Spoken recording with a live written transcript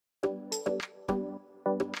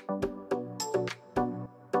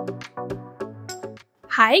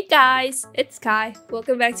Hi guys, it's Kai.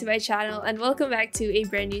 Welcome back to my channel and welcome back to a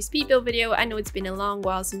brand new speed build video. I know it's been a long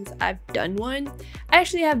while since I've done one. I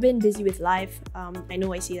actually have been busy with life. I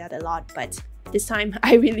know I say that a lot, but this time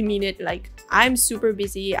I really mean it. Like, I'm super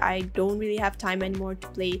busy. I don't really have time anymore to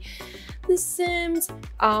play The Sims.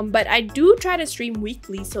 But I do try to stream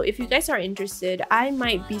weekly, so if you guys are interested, I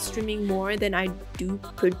might be streaming more than I do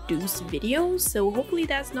produce videos. So hopefully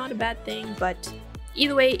that's not a bad thing, but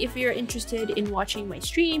either way, if you're interested in watching my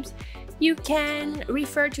streams, you can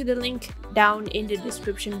refer to the link down in the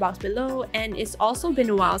description box below. And it's also been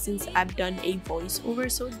a while since I've done a voiceover,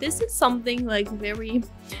 so this is something like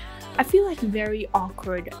I feel like very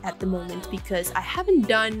awkward at the moment because I haven't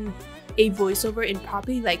done a voiceover in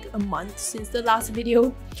probably like a month since the last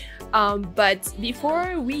video. But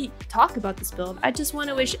before we talk about this build, I just want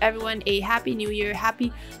to wish everyone a happy new year,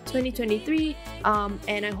 happy 2023,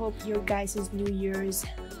 and I hope your guys' new year's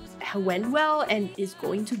went well and is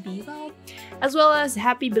going to be well as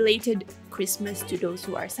happy belated Christmas to those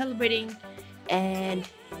who are celebrating and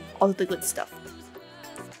all of the good stuff.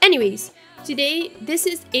 Anyways, today this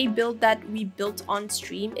is a build that we built on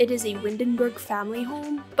stream. It is a Windenburg family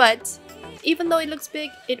home, but even though it looks big,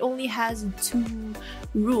 it only has 2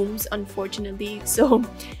 rooms, unfortunately, so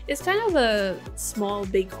it's kind of a small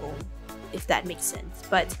big home, if that makes sense.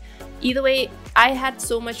 But either way, I had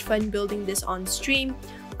so much fun building this on stream,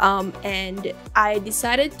 and I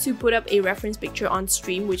decided to put up a reference picture on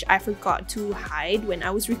stream, which I forgot to hide when I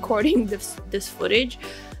was recording this footage.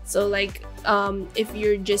 So like, if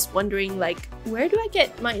you're just wondering like, where do I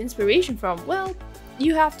get my inspiration from? Well,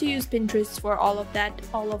 you have to use Pinterest for all of that,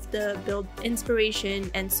 all of the build inspiration.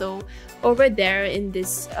 And so over there in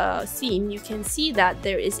this scene, you can see that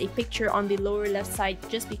there is a picture on the lower left side,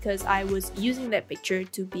 just because I was using that picture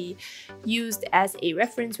to be used as a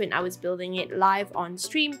reference when I was building it live on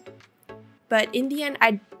stream. But in the end,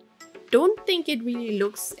 I don't think it really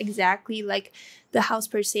looks exactly like the house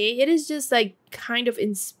per se. It is just like kind of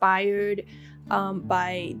inspired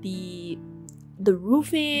by the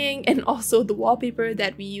roofing and also the wallpaper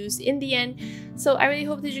that we used in the end. So I really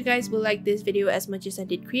hope that you guys will like this video as much as I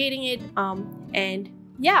did creating it. And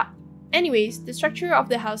yeah, anyways, the structure of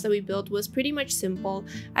the house that we built was pretty much simple.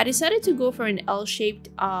 I decided to go for an L-shaped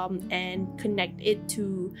and connect it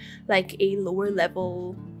to like a lower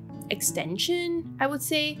level extension, I would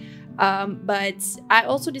say. But I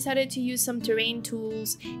also decided to use some terrain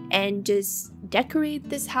tools and just decorate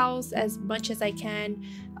this house as much as I can,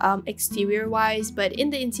 exterior wise. But in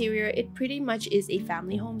the interior, it pretty much is a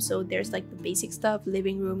family home, so there's like the basic stuff: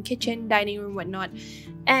 living room, kitchen, dining room, whatnot.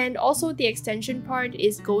 And also the extension part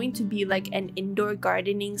is going to be like an indoor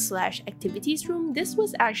gardening / activities room. This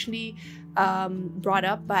was actually brought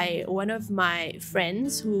up by one of my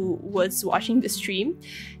friends who was watching the stream.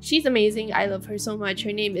 She's amazing. I love her so much.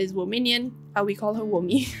 Her name is Wominion. We call her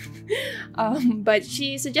Womi. But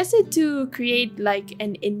she suggested to create like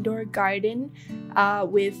an indoor garden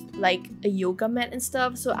with like a yoga mat and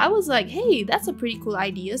stuff. So I was like, hey, that's a pretty cool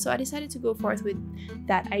idea. So I decided to go forth with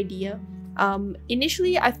that idea.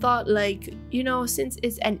 Initially I thought, like, you know, since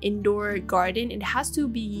it's an indoor garden, it has to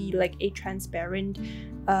be like a transparent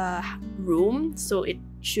room, so it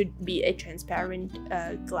should be a transparent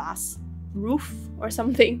glass roof or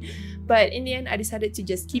something. But in the end, I decided to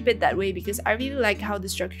just keep it that way because I really like how the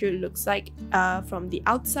structure looks like from the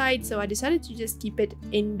outside. So I decided to just keep it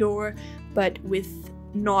indoor, but with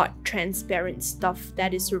not transparent stuff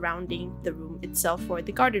that is surrounding the room itself for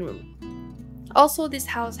the garden room. Also, this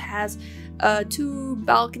house has 2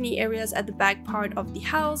 balcony areas at the back part of the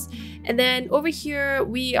house. And then over here,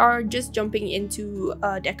 we are just jumping into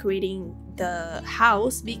decorating the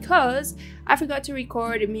house because I forgot to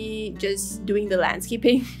record me just doing the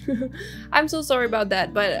landscaping. I'm so sorry about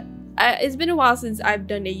that, but it's been a while since I've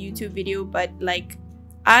done a YouTube video, but like,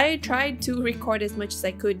 I tried to record as much as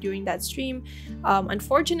I could during that stream.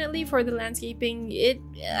 Unfortunately for the landscaping,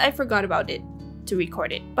 I forgot about it to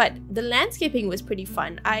record it, but the landscaping was pretty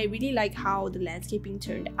fun. I really like how the landscaping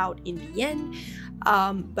turned out in the end.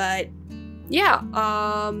 But yeah,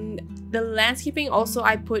 the landscaping also,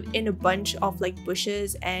 I put in a bunch of like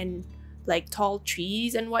bushes and like tall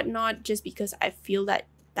trees and whatnot, just because I feel that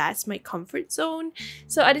that's my comfort zone.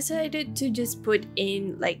 So I decided to just put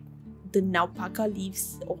in like the naupaka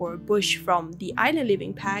leaves or bush from the Island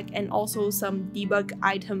Living pack, and also some debug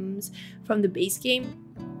items from the base game.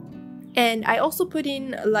 And I also put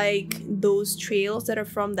in like those trails that are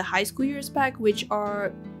from the High School Years pack, which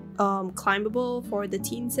are climbable for the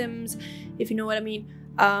teen sims, if you know what I mean.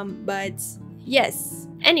 But yes,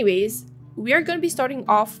 anyways, we are going to be starting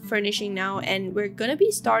off furnishing now, and we're going to be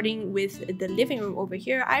starting with the living room over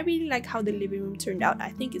here. I really like how the living room turned out. I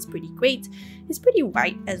think it's pretty great. It's pretty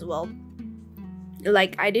white as well.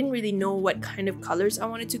 Like, I didn't really know what kind of colors I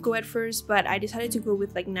wanted to go at first, but I decided to go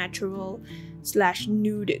with like natural /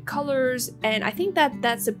 nude colors, and I think that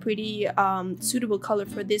that's a pretty suitable color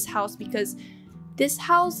for this house, because this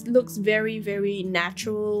house looks very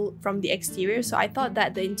natural from the exterior, so I thought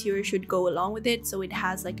that the interior should go along with it, so it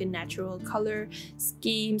has like a natural color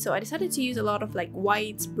scheme. So I decided to use a lot of like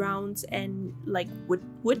whites, browns, and like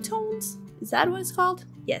wood tones. Is that what it's called?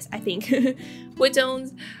 Yes, I think wood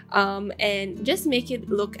tones, and just make it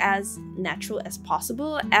look as natural as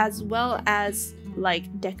possible, as well as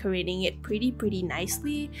like decorating it pretty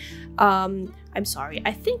nicely. I'm sorry,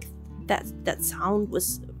 I think that sound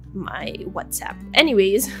was my WhatsApp.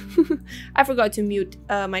 Anyways, I forgot to mute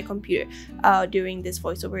my computer during this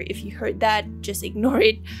voiceover. If you heard that, just ignore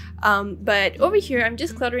it. But over here, I'm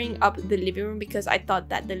just cluttering up the living room because I thought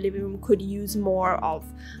that the living room could use more of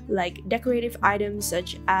like decorative items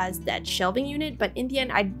such as that shelving unit, but in the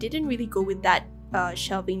end I didn't really go with that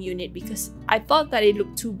shelving unit because I thought that it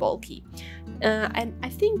looked too bulky. And I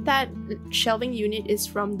think that shelving unit is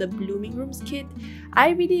from the Blooming Rooms kit.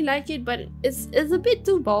 I really like it, but it's a bit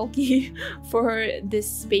too bulky for this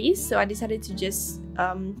space, so I decided to just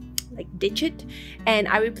like ditch it, and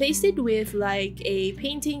I replaced it with like a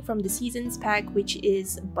painting from the Seasons pack, which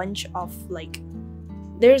is a bunch of like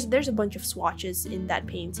there's a bunch of swatches in that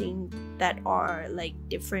painting that are like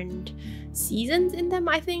different seasons in them,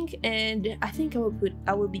 I think, and I think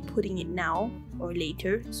I will be putting it now or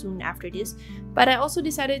later, soon after this. But I also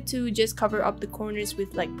decided to just cover up the corners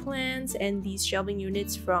with like plants and these shelving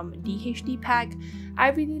units from DHD pack. I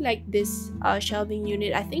really like this shelving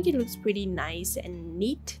unit. I think it looks pretty nice and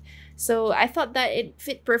neat. So I thought that it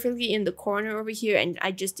fit perfectly in the corner over here, and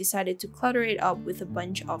I just decided to clutter it up with a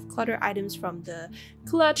bunch of clutter items from the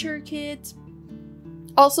clutter kit.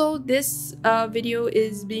 Also, this video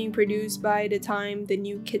is being produced by the time the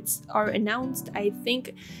new kits are announced. I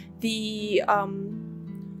think the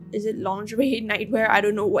is it lingerie nightwear? I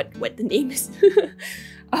don't know what the name is.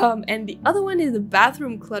 And the other one is the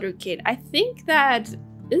bathroom clutter kit. I think that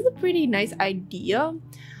is a pretty nice idea.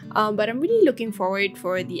 But I'm really looking forward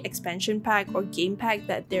for the expansion pack or game pack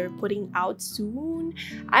that they're putting out soon.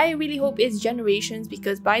 I really hope it's Generations,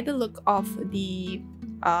 because by the look of the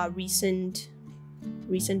recent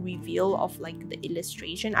reveal of like the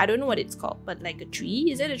illustration, I don't know what it's called, but like a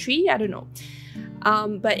tree. Is it a tree? I don't know.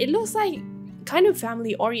 But it looks like kind of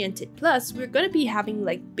family oriented. Plus, we're gonna be having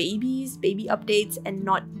like baby updates, and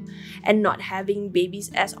not having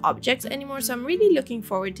babies as objects anymore. So I'm really looking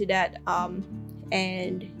forward to that.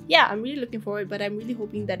 And yeah, I'm really looking forward, but I'm really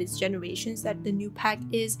hoping that it's Generations that the new pack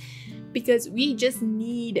is, because we just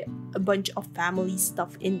need a bunch of family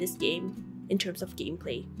stuff in this game in terms of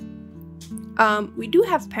gameplay. We do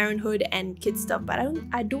have Parenthood and kid stuff, but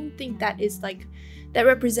I don't think that is like that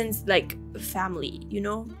represents like family, you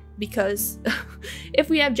know, because if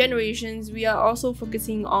we have Generations, we are also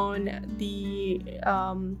focusing on the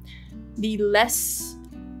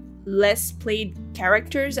less played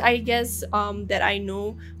characters, I guess, that I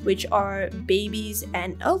know, which are babies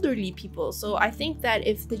and elderly people. So I think that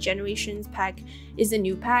if the Generations pack is a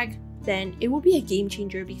new pack, then it will be a game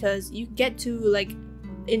changer, because you get to like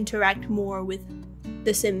interact more with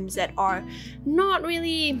the Sims that are not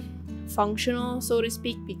really functional, so to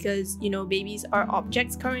speak, because, you know, babies are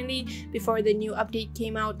objects currently before the new update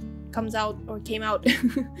came out.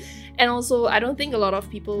 And also, I don't think a lot of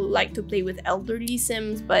people like to play with elderly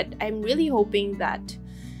Sims, but I'm really hoping that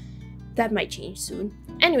might change soon.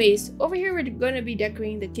 Anyways, over here we're going to be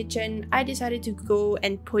decorating the kitchen. I decided to go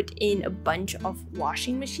and put in a bunch of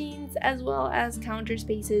washing machines as well as counter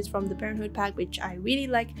spaces from the Parenthood pack, which I really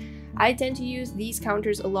like. I tend to use these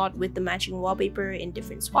counters a lot with the matching wallpaper in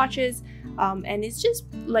different swatches, and it's just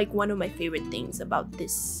like one of my favorite things about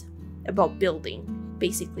building,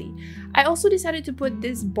 basically. I also decided to put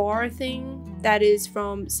this bar thing that is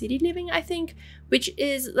from City Living, I think, which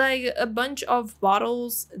is like a bunch of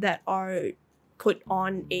bottles that are put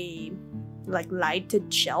on a like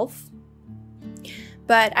lighted shelf.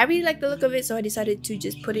 But I really like the look of it, so I decided to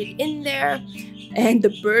just put it in there. And the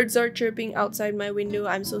birds are chirping outside my window.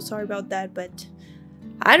 I'm so sorry about that, but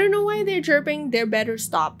I don't know why they're chirping. They better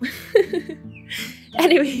stop.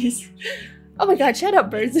 Anyways, oh my god, shut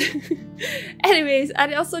up, birds. Anyways,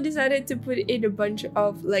 I also decided to put in a bunch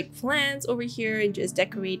of like plants over here and just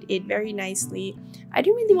decorate it very nicely. I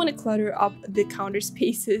didn't really want to clutter up the counter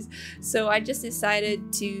spaces, so I just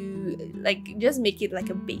decided to like just make it like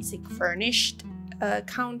a basic furnished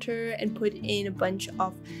counter and put in a bunch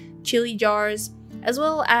of chili jars, as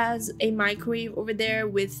well as a microwave over there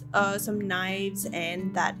with some knives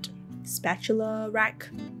and that spatula rack.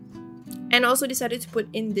 And also decided to put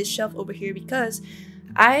in this shelf over here because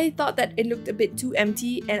I thought that it looked a bit too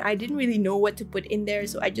empty and I didn't really know what to put in there,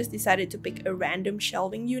 so I just decided to pick a random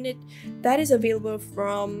shelving unit that is available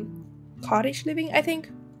from Cottage Living, I think,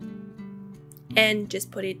 and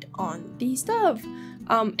just put it on the stove.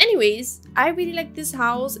 Anyways, I really like this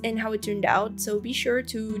house and how it turned out, so be sure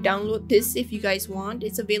to download this if you guys want.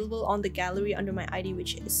 It's available on the gallery under my ID,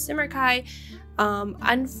 which is SIMMERKHAI.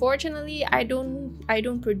 Unfortunately, I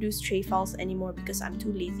don't produce tray files anymore because I'm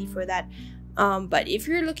too lazy for that. But if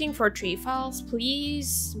you're looking for tray files,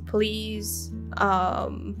 please,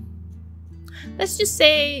 let's just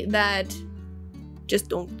say that just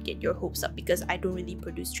don't get your hopes up because I don't really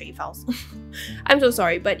produce tray files. I'm so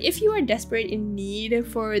sorry, but if you are desperate in need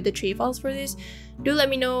for the tray files for this, do let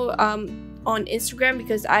me know on Instagram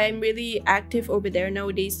because I am really active over there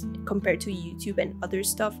nowadays compared to YouTube and other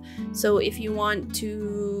stuff. So if you want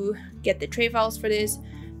to get the tray files for this,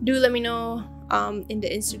 do let me know in the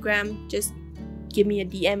Instagram. Just give me a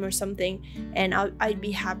DM or something and I'd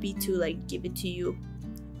be happy to like give it to you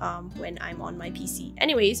when I'm on my PC.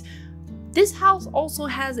 Anyways, this house also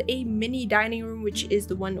has a mini dining room, which is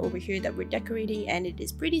the one over here that we're decorating, and it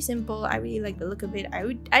is pretty simple. I really like the look of it.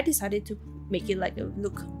 I decided to make it like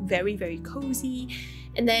look very cozy.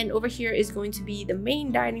 And then over here is going to be the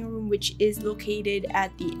main dining room, which is located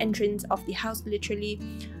at the entrance of the house, literally.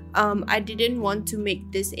 I didn't want to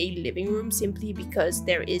make this a living room simply because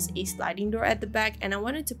there is a sliding door at the back and I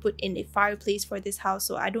wanted to put in a fireplace for this house,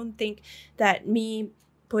 so I don't think that me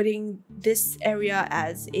putting this area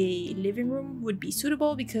as a living room would be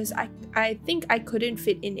suitable because I think I couldn't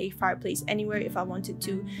fit in a fireplace anywhere if I wanted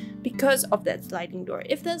to because of that sliding door.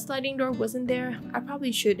 If that sliding door wasn't there, I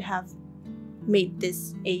probably should have made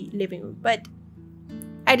this a living room, but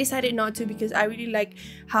I decided not to because I really like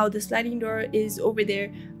how the sliding door is over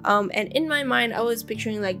there. And in my mind, I was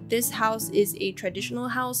picturing like this house is a traditional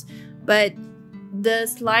house, but the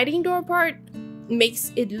sliding door part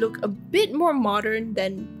makes it look a bit more modern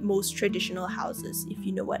than most traditional houses, if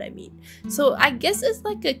you know what I mean. So I guess it's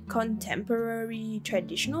like a contemporary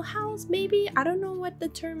traditional house, maybe. I don't know what the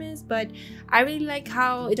term is, but I really like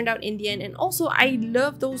how it turned out in the end. And also I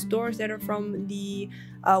love those doors that are from the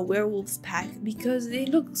werewolves pack because they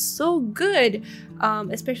look so good,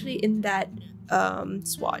 especially in that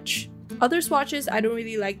swatch. Other swatches, I don't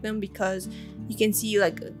really like them because you can see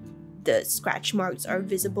like the scratch marks are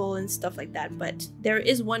visible and stuff like that, but there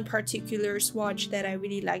is one particular swatch that I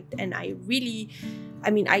really liked and I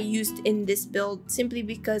used in this build simply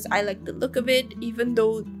because I like the look of it, even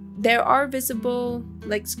though there are visible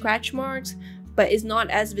like scratch marks, but it's not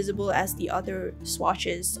as visible as the other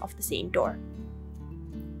swatches of the same door.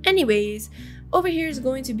 Anyways, over here is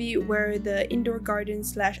going to be where the indoor garden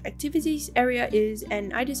 / activities area is,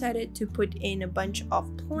 and I decided to put in a bunch of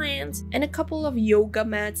plants and a couple of yoga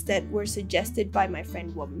mats that were suggested by my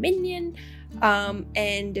friend Wominion.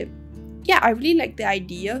 And yeah, I really liked the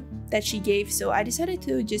idea that she gave, so I decided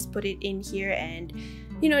to just put it in here and,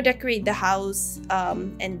 you know, decorate the house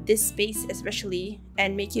and this space especially,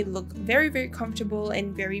 and make it look very comfortable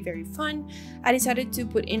and very fun. I decided to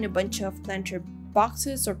put in a bunch of planter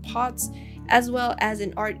boxes or pots, as well as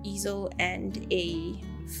an art easel and a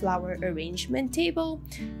flower arrangement table,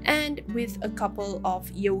 and with a couple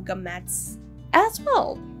of yoga mats as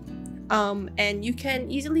well. And you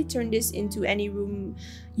can easily turn this into any room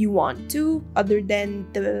you want to, other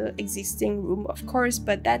than the existing room, of course,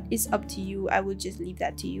 but that is up to you. I will just leave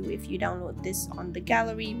that to you if you download this on the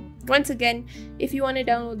gallery. Once again, if you want to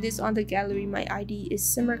download this on the gallery, my ID is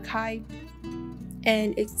SIMMERKHAI,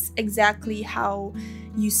 and it's exactly how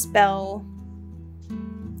you spell.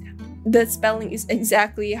 The spelling is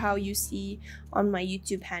exactly how you see on my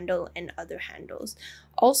YouTube handle and other handles.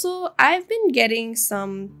 Also, I've been getting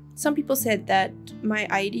some people said that my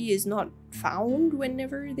ID is not found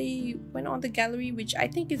whenever they went on the gallery, which I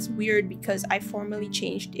think is weird because I formally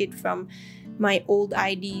changed it from my old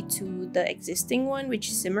ID to the existing one, which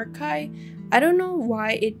is SIMMERKHAI. I don't know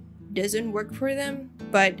why it doesn't work for them,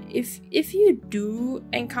 but if you do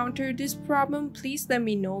encounter this problem, please let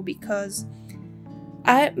me know because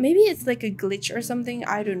maybe it's like a glitch or something,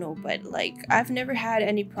 I don't know, but like I've never had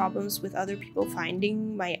any problems with other people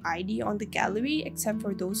finding my ID on the gallery except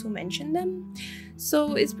for those who mentioned them.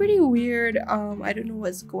 So it's pretty weird. I don't know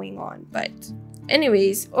what's going on, but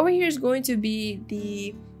anyways, over here is going to be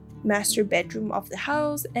the master bedroom of the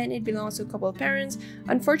house, and it belongs to a couple of parents.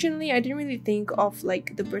 Unfortunately, I didn't really think of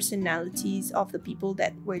like the personalities of the people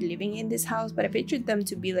that were living in this house, but I pictured them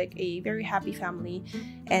to be like a very happy family,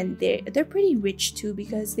 and they're pretty rich too,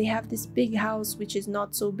 because they have this big house which is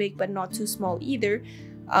not so big but not too small either.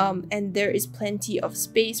 And there is plenty of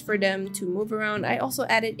space for them to move around. I also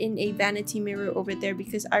added in a vanity mirror over there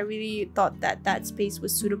because I really thought that that space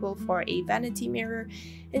was suitable for a vanity mirror,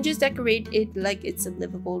 and just decorate it like it's a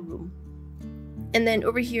livable room. And then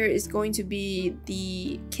over here is going to be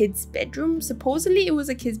the kids' bedroom. Supposedly it was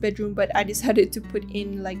a kids' bedroom, but I decided to put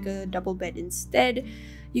in like a double bed instead.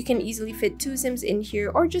 You can easily fit 2 Sims in here,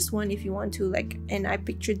 or just one if you want to, like, and I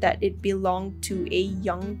pictured that it belonged to a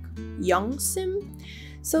young Sim.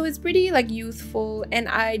 So it's pretty like youthful, and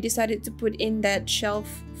I decided to put in that shelf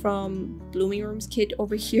from Blooming Rooms kit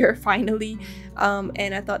over here finally,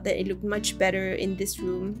 and I thought that it looked much better in this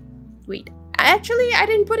room. Wait, actually I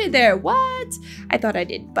didn't put it there. What? I thought I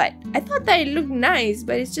did, but I thought that it looked nice,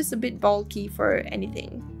 but it's just a bit bulky for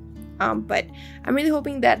anything. But I'm really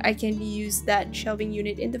hoping that I can use that shelving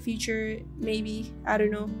unit in the future, maybe, I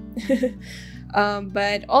don't know.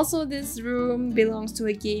 But also this room belongs to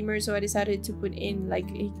a gamer, so I decided to put in like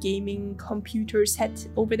a gaming computer set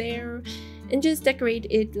over there and just decorate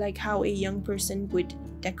it like how a young person would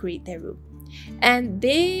decorate their room. And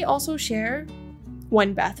they also share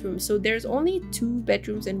 1 bathroom, so there's only 2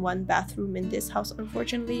 bedrooms and 1 bathroom in this house,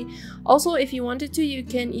 unfortunately. Also, if you wanted to, you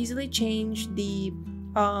can easily change the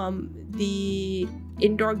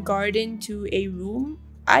indoor garden to a room.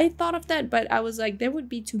 I thought of that, but I was like, there would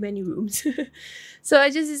be too many rooms. So I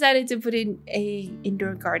just decided to put in a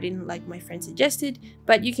indoor garden like my friend suggested,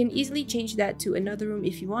 but you can easily change that to another room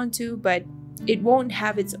if you want to, but it won't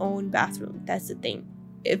have its own bathroom. That's the thing.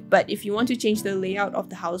 But if you want to change the layout of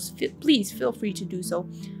the house, please feel free to do so.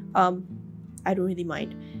 I don't really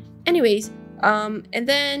mind. Anyways, and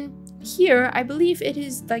then here I believe it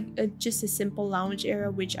is like just a simple lounge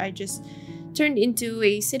area, which I just turned into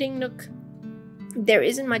a sitting nook. There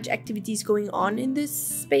isn't much activities going on in this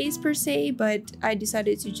space per se, but I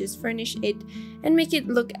decided to just furnish it and make it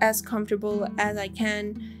look as comfortable as I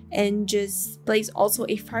can, and just place also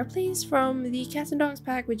a fireplace from the Cats and Dogs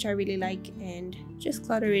pack, which I really like, and just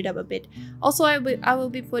clutter it up a bit. Also, I will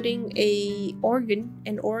be putting an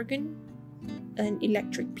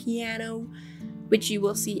electric piano, which you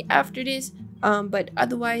will see after this, but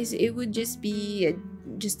otherwise it would just be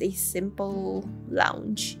just a simple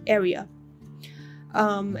lounge area.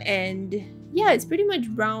 And yeah, it's pretty much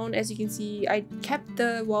brown. As you can see, I kept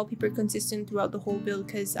the wallpaper consistent throughout the whole build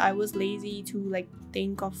because I was lazy to like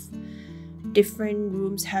think of different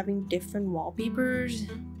rooms having different wallpapers.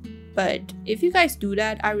 But if you guys do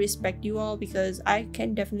that, I respect you all, because I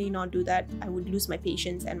can definitely not do that. I would lose my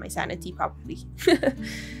patience and my sanity probably.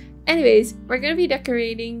 Anyways, we're gonna be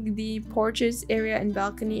decorating the porches area and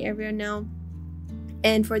balcony area now.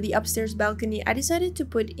 And for the upstairs balcony, I decided to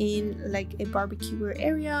put in like a barbecuer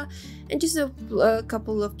area and just a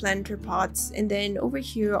couple of planter pots. And then over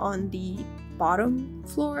here on the bottom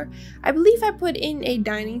floor, I believe I put in a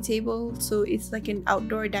dining table. So it's like an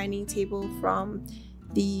outdoor dining table from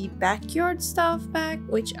the backyard stuff pack,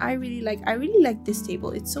 which I really like. I really like this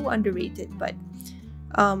table. It's so underrated, but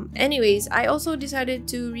anyways, I also decided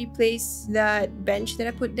to replace that bench that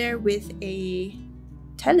I put there with a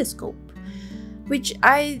telescope, which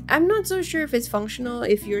I'm not so sure if it's functional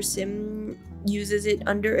if your sim uses it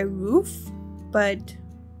under a roof, but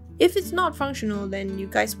if it's not functional, then you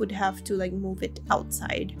guys would have to like move it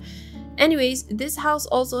outside. Anyways, this house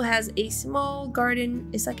also has a small garden.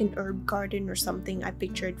 It's like an herb garden or something I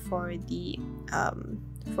pictured for the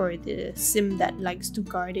sim that likes to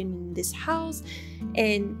garden in this house,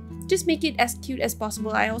 and just make it as cute as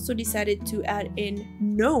possible. I also decided to add in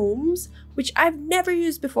gnomes, which I've never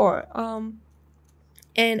used before.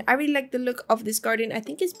 And I really like the look of this garden. I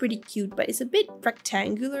think it's pretty cute, but it's a bit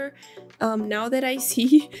rectangular now that I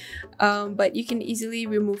see. But you can easily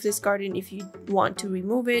remove this garden if you want to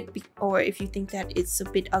remove it, or if you think that it's a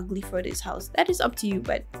bit ugly for this house. That is up to you,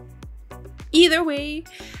 but either way,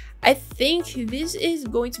 I think this is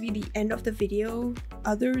going to be the end of the video,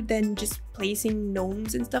 other than just placing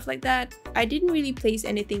gnomes and stuff like that. I didn't really place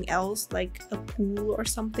anything else like a pool or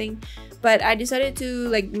something, but I decided to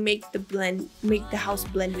like make the house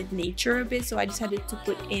blend with nature a bit. So I decided to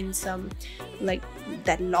put in some like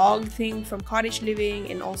that log thing from cottage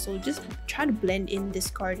living, and also just try to blend in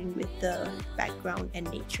this garden with the background and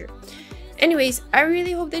nature. Anyways, I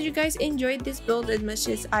really hope that you guys enjoyed this build as much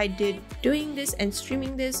as I did doing this and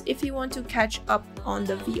streaming this. If you want to catch up on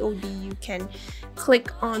the VOD, you can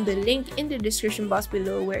click on the link in the description box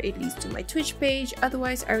below where it leads to my Twitch page.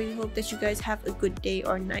 Otherwise, I really hope that you guys have a good day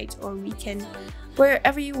or night or weekend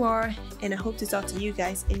wherever you are, and I hope to talk to you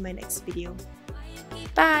guys in my next video.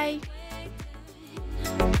 Bye!